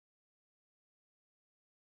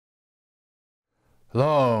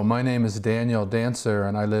Hello, my name is Daniel Dancer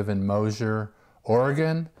and I live in Mosier,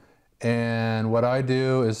 Oregon. And what I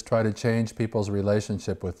do is try to change people's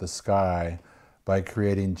relationship with the sky by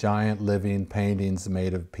creating giant living paintings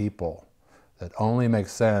made of people that only make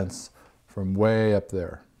sense from way up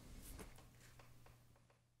there.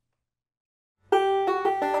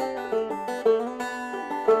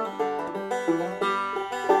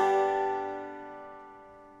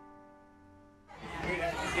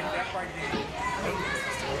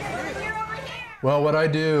 Well, what I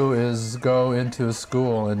do is go into a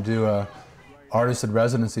school and do a artist in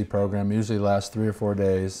residency program, usually lasts 3 or 4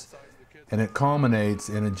 days, and it culminates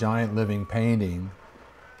in a giant living painting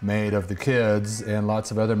made of the kids and lots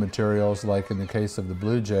of other materials, like in the case of the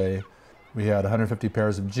blue jay. We had 150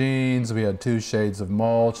 pairs of jeans, we had 2 shades of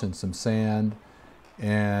mulch and some sand,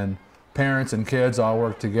 and parents and kids all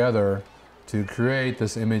worked together to create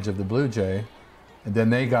this image of the blue jay, and then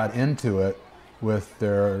they got into it with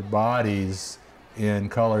their bodies in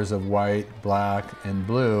colors of white, black, and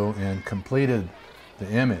blue, and completed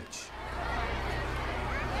the image.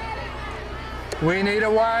 We need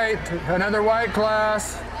a white, another white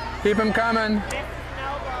class. Keep them coming.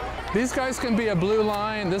 These guys can be a blue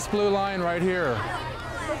line, this blue line right here.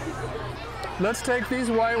 Let's take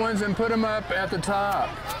these white ones and put them up at the top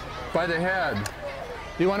by the head.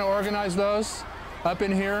 You want to organize those up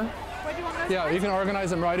in here? Yeah, you can organize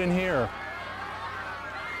them right in here.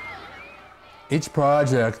 Each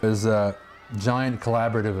project is a giant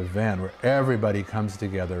collaborative event where everybody comes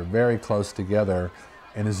together, very close together,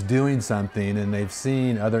 and is doing something, and they've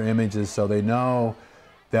seen other images, so they know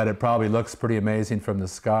that it probably looks pretty amazing from the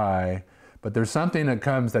sky. But there's something that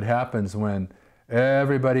happens when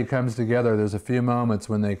everybody comes together. There's a few moments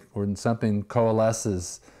when something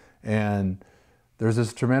coalesces, and there's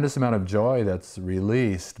this tremendous amount of joy that's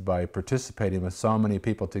released by participating with so many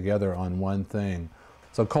people together on one thing.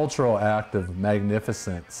 It's a cultural act of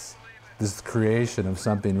magnificence, this creation of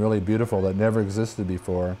something really beautiful that never existed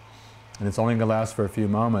before, and it's only going to last for a few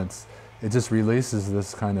moments. It just releases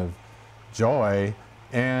this kind of joy,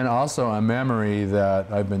 and also a memory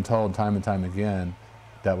that I've been told time and time again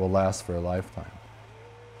that will last for a lifetime.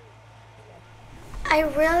 I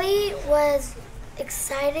really was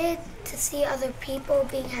excited to see other people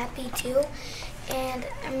being happy too, and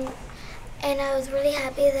I was really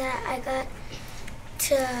happy that I got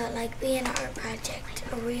to be in an art project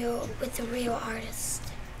with a real artist.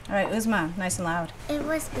 All right, Uzma, nice and loud. It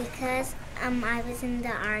was because I was in the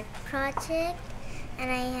art project and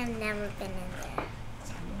I have never been in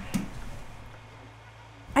there.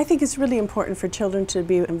 I think it's really important for children to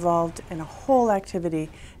be involved in a whole activity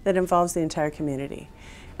that involves the entire community.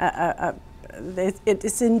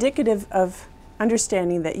 It's indicative of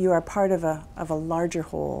understanding that you are part of a larger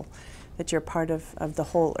whole, that you're part of the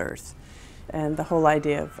whole earth. And the whole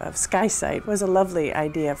idea of Sky Sight was a lovely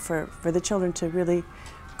idea for the children to really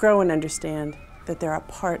grow and understand that they're a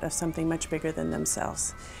part of something much bigger than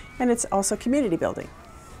themselves. And it's also community building.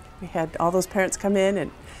 We had all those parents come in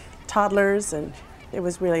and toddlers, and it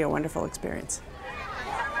was really a wonderful experience.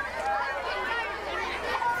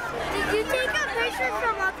 Did you take a picture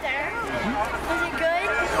from up there? Was it good?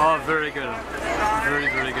 Oh, very good. Very,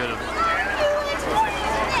 very good.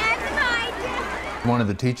 One of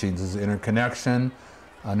the teachings is interconnection.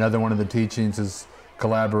 Another one of the teachings is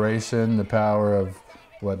collaboration, the power of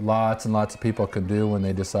what lots and lots of people can do when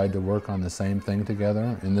they decide to work on the same thing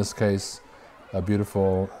together. In this case, a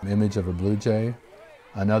beautiful image of a blue jay.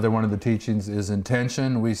 Another one of the teachings is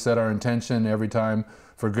intention. We set our intention every time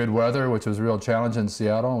for good weather, which was a real challenge in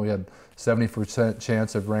Seattle. We had 70%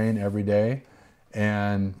 chance of rain every day,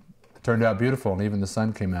 and it turned out beautiful, and even the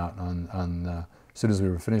sun came out as soon as we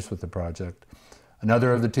were finished with the project.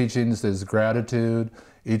 Another of the teachings is gratitude.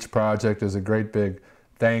 Each project is a great big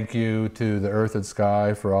thank you to the earth and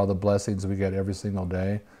sky for all the blessings we get every single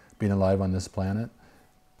day being alive on this planet.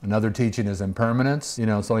 Another teaching is impermanence. You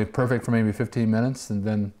know, it's only perfect for maybe 15 minutes and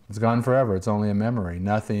then it's gone forever. It's only a memory.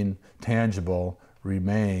 Nothing tangible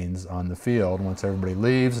remains on the field once everybody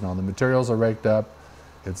leaves and all the materials are raked up.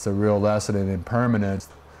 It's a real lesson in impermanence,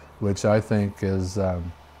 which I think is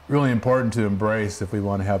really important to embrace if we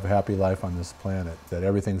want to have a happy life on this planet, that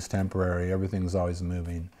everything's temporary, everything's always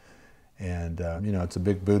moving. And you know, it's a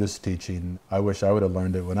big Buddhist teaching. I wish I would have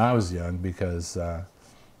learned it when I was young, because I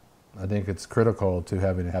think it's critical to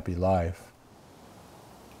having a happy life.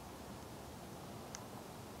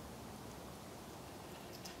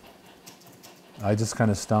 I just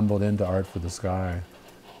kind of stumbled into Art for the Sky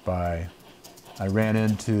I ran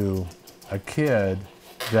into a kid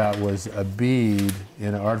that was a bead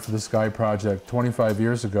in an Art for the Sky project 25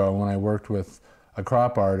 years ago when I worked with a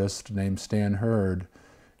crop artist named Stan Hurd,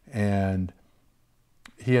 and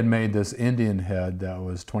he had made this Indian head that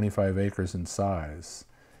was 25 acres in size.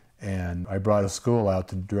 And I brought a school out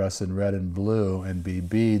to dress in red and blue and be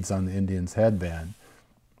beads on the Indian's headband.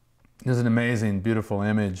 It was an amazing, beautiful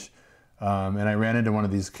image. And I ran into one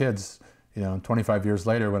of these kids, 25 years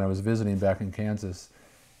later when I was visiting back in Kansas.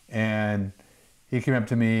 And he came up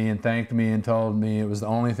to me and thanked me and told me it was the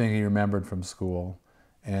only thing he remembered from school.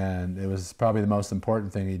 And it was probably the most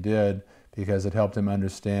important thing he did because it helped him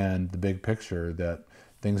understand the big picture, that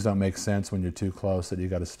things don't make sense when you're too close, that you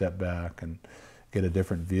got to step back and get a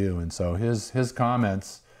different view. And so his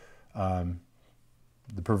comments,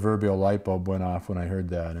 the proverbial light bulb went off when I heard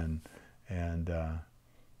that, and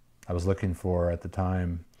I was looking for, at the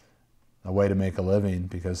time, a way to make a living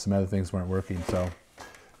because some other things weren't working. So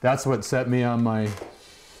that's what set me on my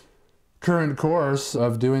current course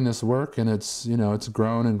of doing this work, and it's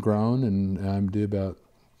grown and grown, and I'm do about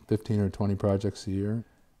 15 or 20 projects a year.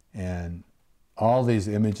 And all these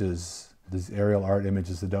images, these aerial art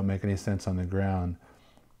images that don't make any sense on the ground,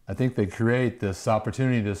 I think they create this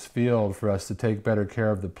opportunity, this field for us to take better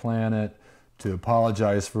care of the planet, to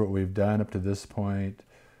apologize for what we've done up to this point,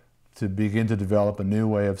 to begin to develop a new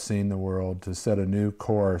way of seeing the world, to set a new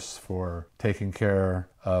course for taking care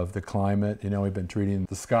of the climate. We've been treating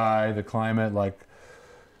the sky, the climate, like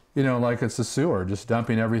it's a sewer, just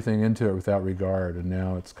dumping everything into it without regard, and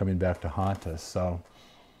now it's coming back to haunt us. So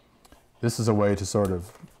this is a way to sort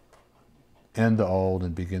of end the old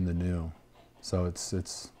and begin the new. So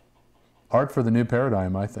it's art for the new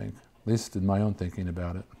paradigm, I think, at least in my own thinking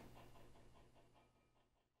about it.